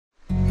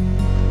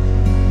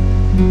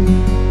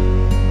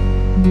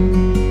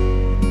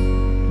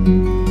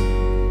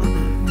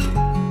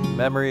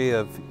Memory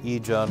of E.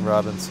 John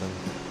Robinson.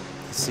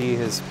 The sea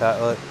his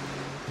palate,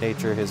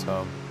 nature his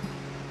home.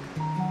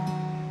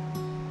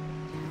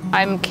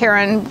 I'm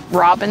Karen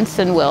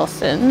Robinson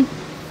Wilson,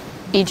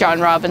 E. John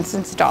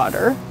Robinson's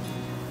daughter,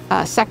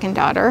 second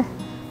daughter,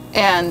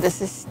 and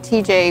this is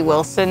T.J.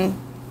 Wilson,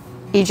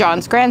 E.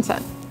 John's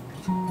grandson.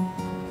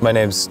 My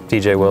name's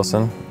T.J.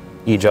 Wilson.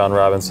 E. John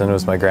Robinson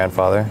was my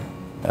grandfather.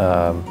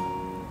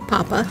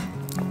 Papa.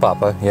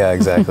 Papa, yeah,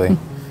 exactly.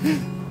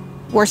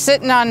 We're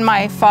sitting on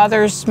my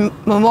father's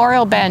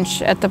memorial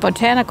bench at the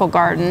Botanical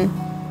Garden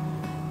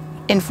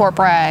in Fort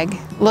Bragg,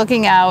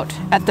 looking out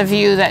at the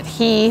view that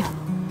he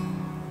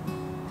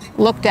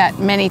looked at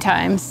many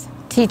times,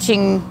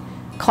 teaching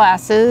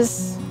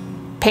classes,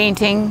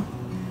 painting,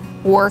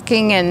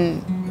 working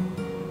and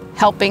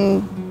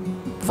helping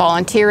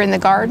volunteer in the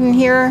garden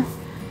here,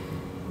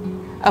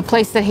 a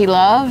place that he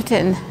loved,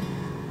 and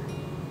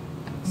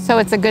so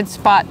it's a good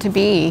spot to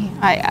be.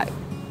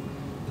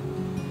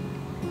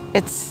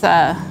 It's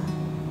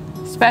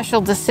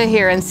special to sit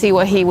here and see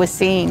what he was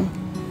seeing.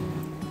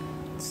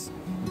 It's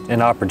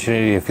an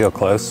opportunity to feel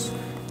close.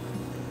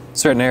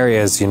 Certain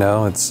areas, you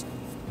know,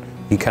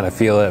 you kind of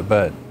feel it,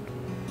 but,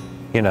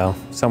 you know,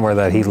 somewhere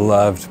that he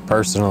loved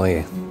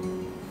personally.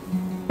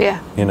 Yeah.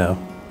 You know.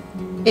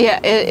 Yeah,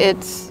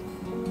 it's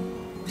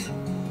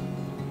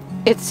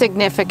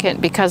significant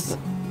because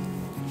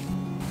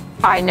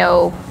I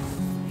know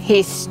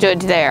he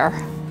stood there.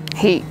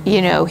 He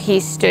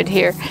stood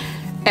here,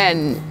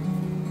 and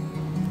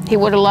he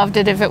would have loved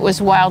it if it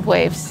was wild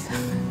waves,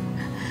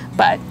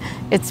 but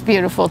it's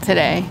beautiful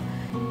today.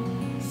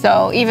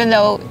 So even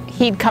though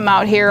he'd come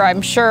out here,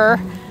 I'm sure,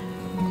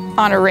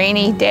 on a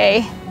rainy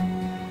day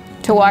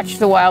to watch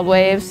the wild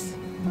waves,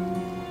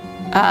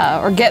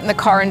 or get in the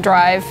car and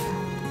drive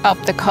up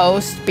the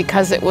coast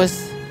because it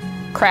was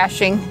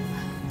crashing.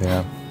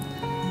 Yeah.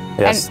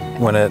 Yes.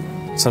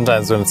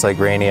 Sometimes when it's like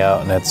rainy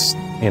out and it's,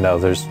 you know,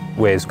 there's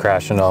waves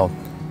crashing,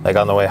 like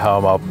on the way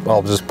home,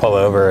 I'll just pull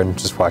over and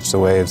just watch the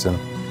waves, and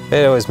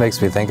it always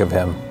makes me think of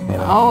him, you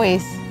know.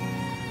 Always.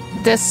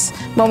 This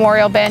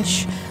memorial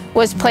bench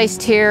was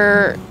placed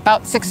here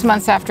about 6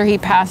 months after he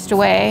passed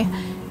away,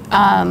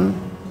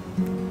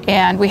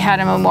 and we had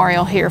a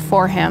memorial here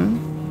for him.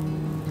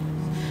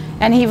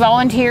 And he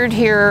volunteered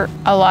here.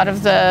 A lot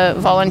of the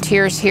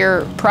volunteers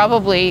here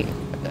probably,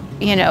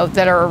 you know,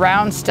 that are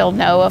around still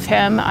know of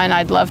him, and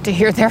I'd love to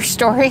hear their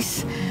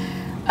stories.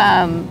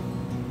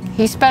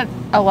 He spent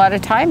a lot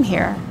of time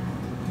here,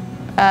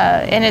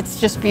 and it's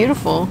just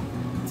beautiful.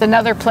 It's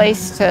another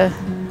place to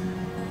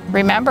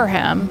remember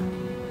him.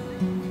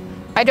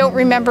 I don't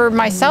remember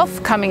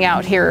myself coming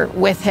out here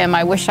with him.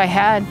 I wish I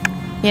had,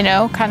 you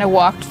know, kind of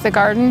walked the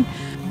garden.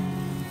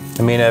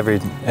 I mean,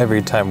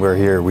 every time we're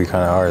here, we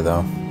kind of are,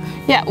 though.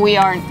 Yeah, we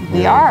are.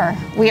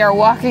 We are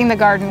walking the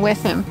garden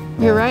with him.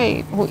 Yeah. You're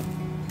right.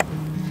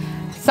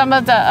 Some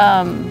of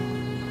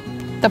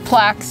the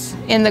plaques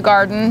in the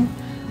garden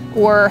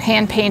were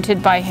hand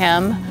painted by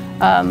him.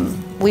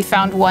 We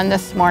found one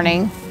this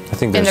morning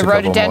in the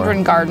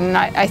rhododendron garden.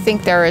 I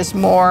think there is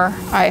more.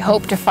 I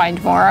hope to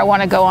find more. I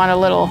want to go on a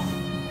little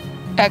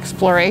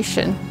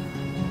exploration.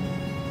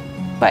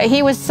 But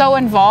he was so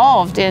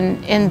involved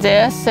in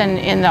this and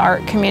in the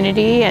art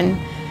community, and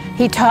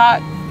he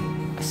taught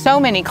so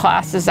many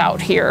classes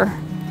out here.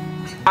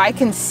 I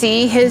can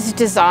see his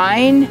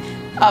design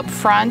up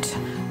front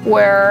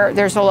where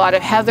there's a lot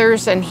of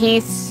heathers and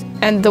heaths,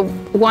 and the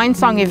wine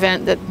song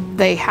event that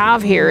they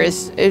have here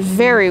is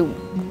very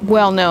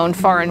well known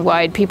far and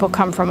wide. People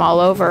come from all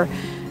over.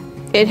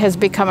 It has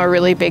become a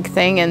really big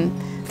thing, and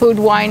food,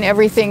 wine,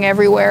 everything,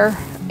 everywhere,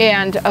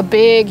 and a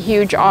big,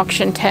 huge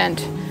auction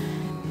tent.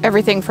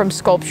 Everything from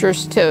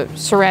sculptures to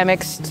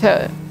ceramics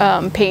to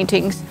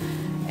paintings,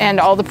 and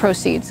all the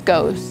proceeds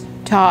goes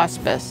to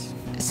hospice.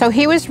 So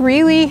he was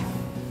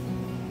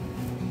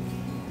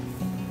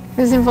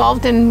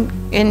involved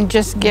in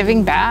just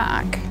giving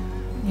back,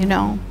 you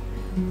know.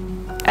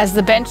 As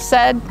the bench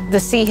said, the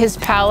sea his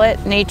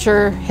palate,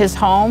 nature his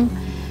home,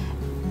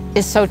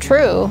 is so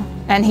true,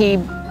 and he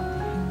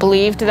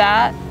believed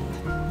that,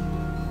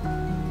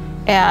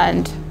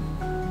 and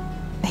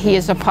he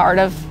is a part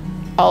of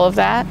all of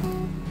that.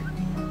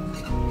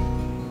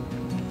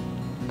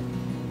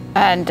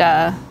 And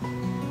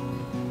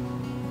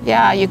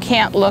yeah, you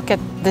can't look at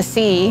the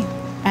sea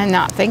and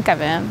not think of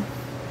him.